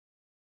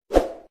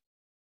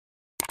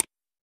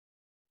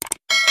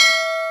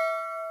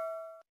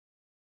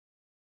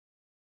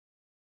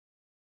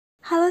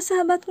Halo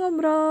sahabat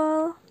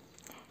ngobrol.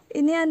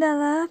 Ini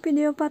adalah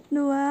video part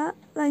 2,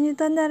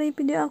 lanjutan dari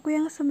video aku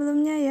yang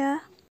sebelumnya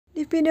ya.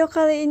 Di video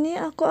kali ini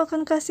aku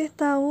akan kasih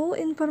tahu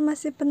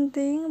informasi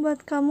penting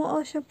buat kamu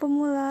olshop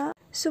pemula,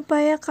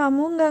 supaya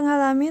kamu nggak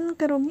ngalamin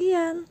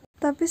kerugian.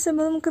 Tapi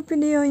sebelum ke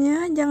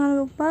videonya, jangan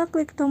lupa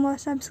klik tombol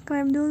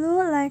subscribe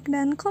dulu, like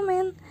dan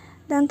komen.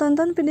 Dan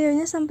tonton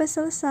videonya sampai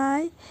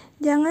selesai.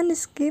 Jangan di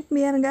skip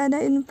biar nggak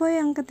ada info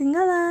yang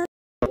ketinggalan.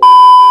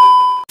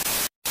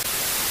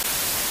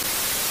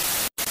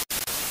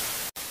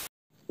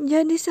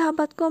 Jadi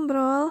sahabat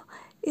ngobrol,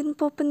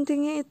 info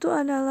pentingnya itu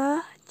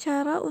adalah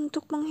cara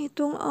untuk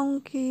menghitung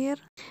ongkir.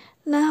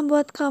 Nah,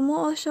 buat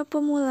kamu olshop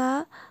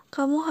pemula,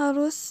 kamu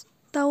harus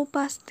tahu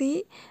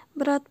pasti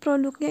berat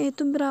produknya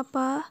itu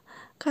berapa,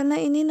 karena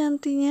ini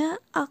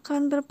nantinya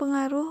akan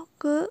berpengaruh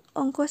ke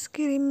ongkos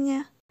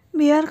kirimnya.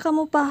 Biar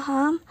kamu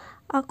paham,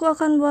 aku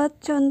akan buat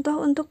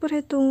contoh untuk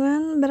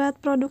perhitungan berat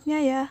produknya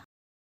ya.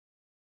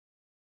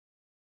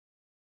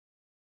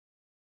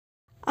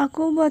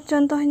 Aku buat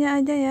contohnya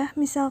aja ya,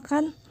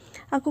 misalkan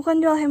aku kan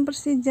jual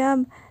hampers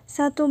hijab.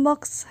 Satu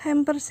box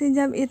hampers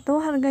hijab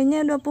itu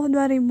harganya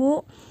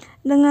 22.000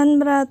 dengan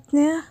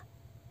beratnya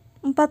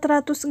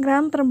 400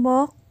 gram per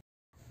box.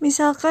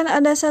 Misalkan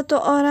ada satu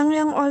orang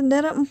yang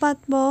order 4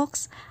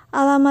 box,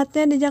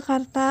 alamatnya di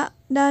Jakarta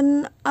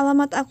dan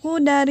alamat aku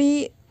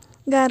dari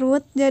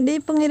Garut, jadi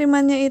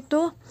pengirimannya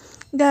itu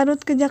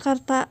Garut ke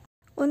Jakarta.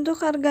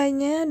 Untuk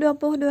harganya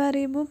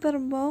 22.000 per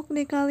box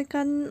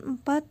dikalikan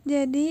 4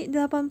 jadi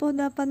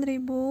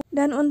 88.000,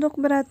 dan untuk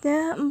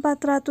beratnya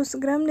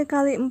 400 gram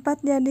dikali 4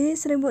 jadi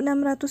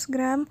 1600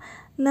 gram.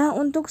 Nah,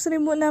 untuk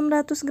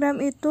 1600 gram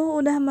itu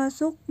udah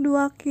masuk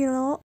 2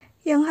 kilo.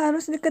 Yang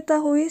harus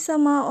diketahui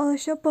sama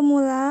olshop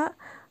pemula,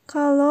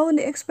 kalau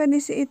di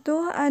ekspedisi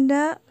itu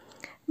ada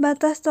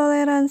batas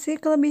toleransi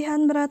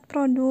kelebihan berat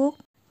produk.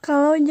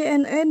 Kalau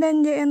JNE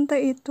dan JNT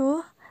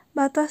itu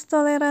batas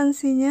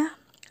toleransinya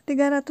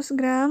 300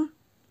 gram.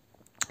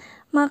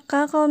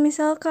 Maka kalau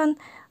misalkan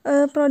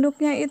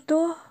produknya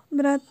itu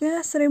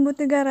beratnya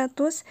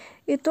 1300,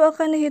 itu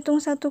akan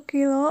dihitung 1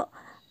 kilo.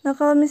 Nah,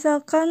 kalau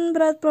misalkan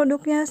berat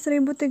produknya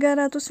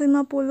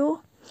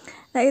 1350,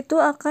 nah itu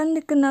akan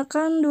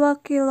dikenakan 2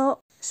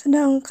 kilo.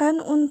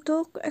 Sedangkan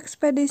untuk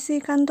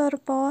ekspedisi kantor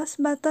pos,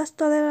 batas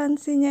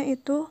toleransinya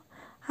itu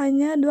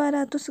hanya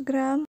 200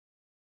 gram.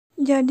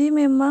 Jadi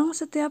memang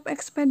setiap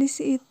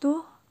ekspedisi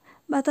itu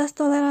batas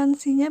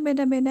toleransinya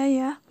beda-beda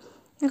ya.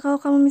 Nah, kalau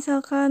kamu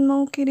misalkan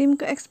mau kirim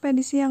ke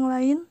ekspedisi yang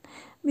lain,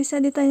 bisa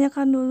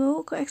ditanyakan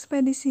dulu ke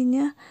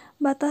ekspedisinya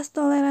batas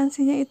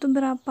toleransinya itu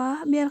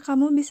berapa, biar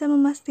kamu bisa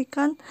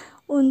memastikan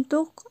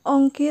untuk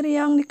ongkir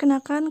yang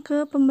dikenakan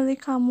ke pembeli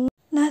kamu.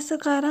 Nah,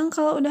 sekarang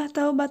kalau udah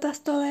tahu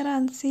batas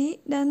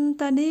toleransi dan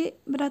tadi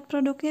berat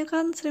produknya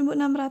kan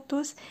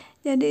 1600,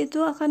 jadi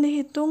itu akan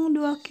dihitung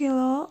 2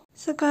 kilo.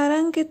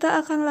 Sekarang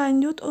kita akan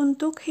lanjut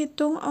untuk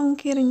hitung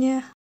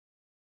ongkirnya.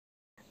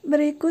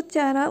 Berikut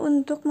cara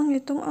untuk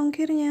menghitung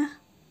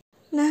ongkirnya.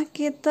 Nah,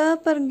 kita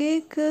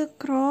pergi ke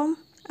Chrome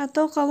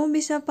atau kamu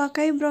bisa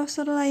pakai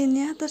browser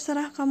lainnya,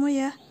 terserah kamu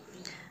ya.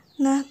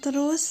 Nah,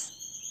 terus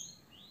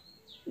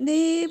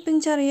di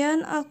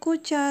pencarian aku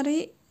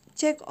cari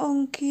cek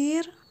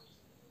ongkir.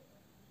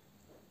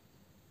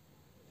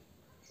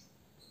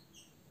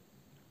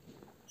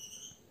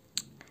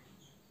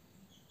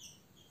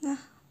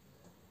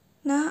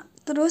 Nah,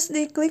 terus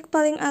diklik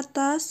paling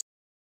atas.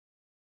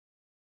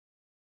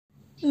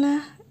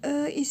 Nah,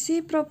 isi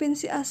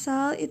provinsi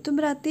asal itu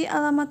berarti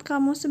alamat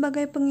kamu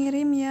sebagai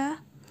pengirim ya.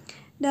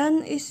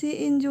 Dan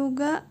isiin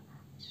juga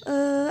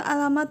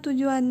alamat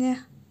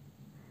tujuannya.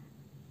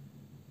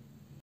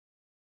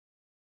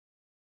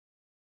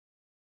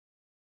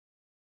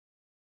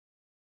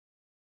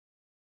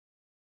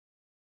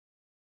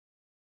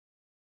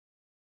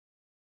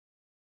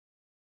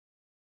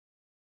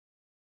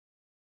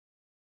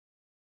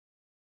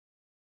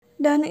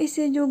 Dan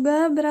isi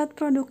juga berat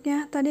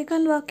produknya. Tadi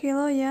kan 2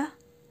 kilo ya.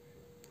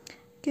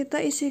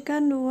 Kita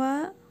isikan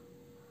 2.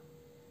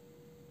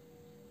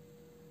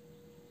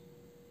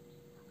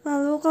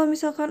 Lalu kalau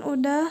misalkan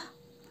udah,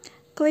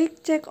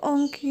 klik cek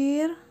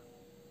ongkir.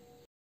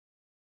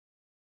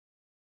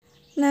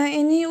 Nah,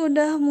 ini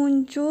udah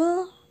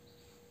muncul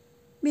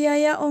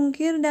biaya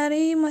ongkir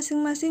dari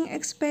masing-masing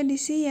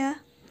ekspedisi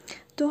ya.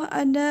 Tuh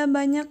ada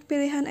banyak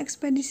pilihan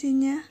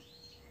ekspedisinya.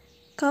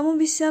 Kamu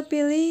bisa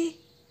pilih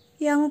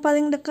yang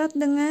paling dekat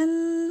dengan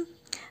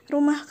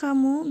rumah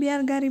kamu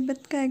biar gak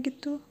ribet kayak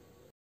gitu.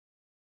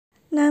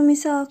 Nah,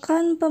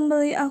 misalkan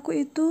pembeli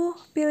aku itu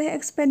pilih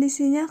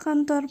ekspedisinya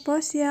kantor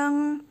pos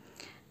yang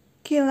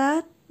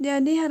kilat,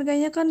 jadi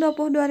harganya kan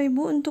 22.000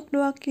 untuk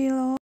 2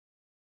 kilo.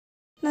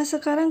 Nah,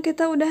 sekarang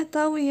kita udah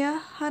tahu ya,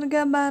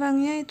 harga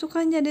barangnya itu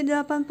kan jadi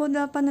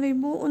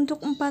 88.000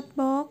 untuk 4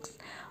 box.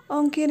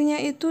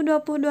 Ongkirnya itu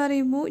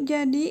 22.000,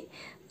 jadi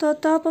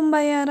total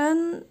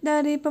pembayaran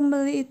dari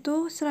pembeli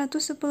itu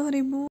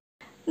 110.000.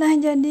 Nah,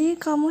 jadi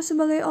kamu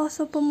sebagai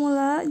olshop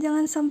pemula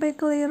jangan sampai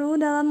keliru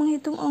dalam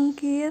menghitung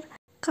ongkir.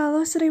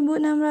 Kalau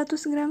 1600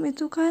 gram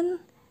itu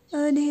kan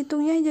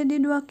dihitungnya jadi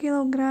 2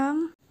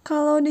 kilogram.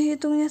 Kalau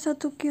dihitungnya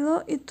 1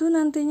 kilo itu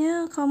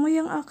nantinya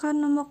kamu yang akan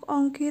nombok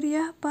ongkir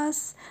ya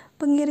pas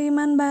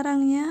pengiriman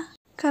barangnya.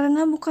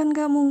 Karena bukan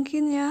gak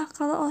mungkin ya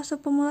kalau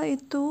olshop pemula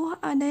itu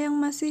ada yang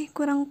masih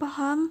kurang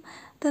paham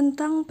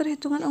tentang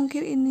perhitungan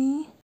ongkir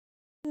ini.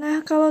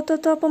 Nah, kalau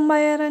total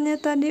pembayarannya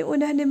tadi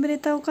udah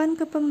diberitahukan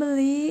ke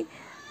pembeli,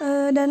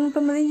 dan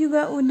pembeli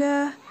juga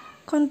udah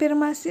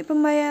konfirmasi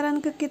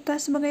pembayaran ke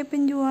kita sebagai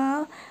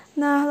penjual.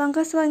 Nah,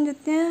 langkah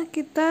selanjutnya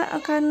kita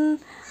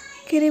akan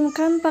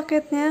kirimkan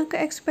paketnya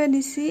ke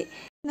ekspedisi.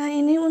 Nah,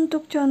 ini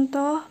untuk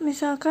contoh,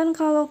 misalkan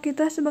kalau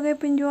kita sebagai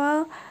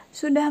penjual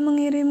sudah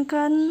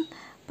mengirimkan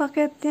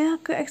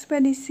paketnya ke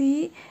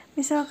ekspedisi,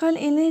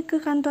 misalkan ini ke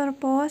kantor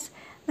pos.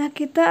 Nah,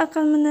 kita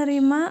akan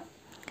menerima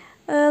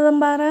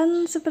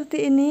lembaran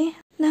seperti ini.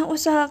 Nah,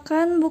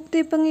 usahakan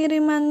bukti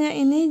pengirimannya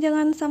ini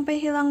jangan sampai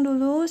hilang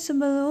dulu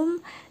sebelum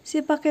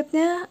si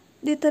paketnya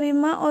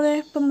diterima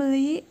oleh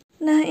pembeli.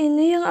 Nah,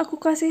 ini yang aku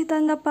kasih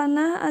tanda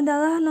panah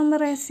adalah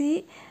nomor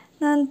resi.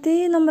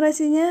 Nanti nomor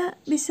resinya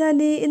bisa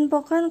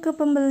diinfokan ke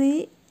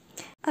pembeli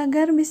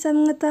agar bisa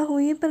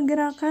mengetahui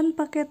pergerakan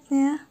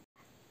paketnya.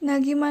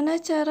 Nah, gimana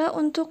cara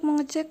untuk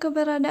mengecek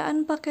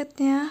keberadaan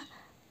paketnya?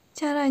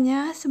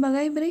 Caranya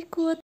sebagai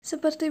berikut.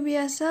 Seperti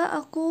biasa,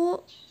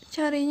 aku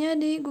carinya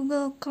di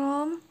Google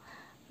Chrome.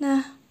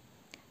 Nah,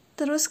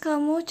 terus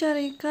kamu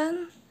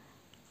carikan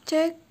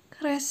cek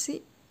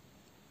resi.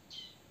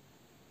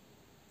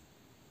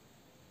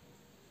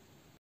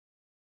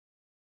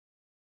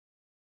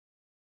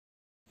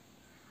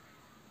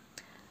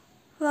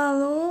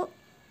 Lalu,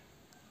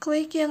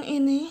 klik yang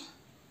ini.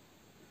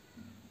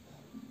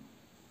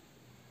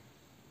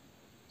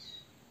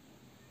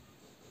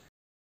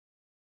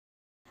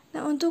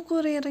 Nah, untuk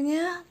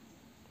kurirnya,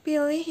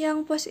 pilih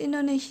yang Pos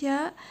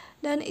Indonesia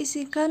dan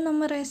isikan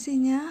nomor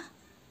resinya.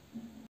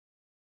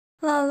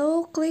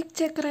 Lalu, klik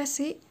cek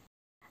resi.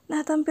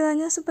 Nah,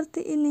 tampilannya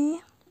seperti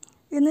ini.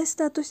 Ini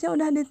statusnya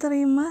udah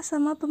diterima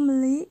sama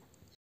pembeli.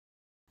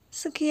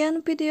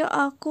 Sekian video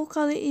aku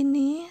kali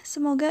ini.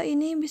 Semoga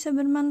ini bisa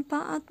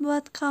bermanfaat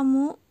buat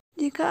kamu.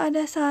 Jika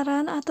ada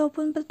saran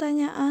ataupun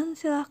pertanyaan,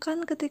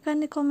 silahkan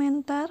ketikkan di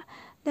komentar.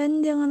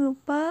 Dan jangan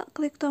lupa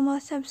klik tombol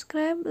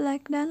subscribe,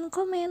 like, dan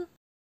komen.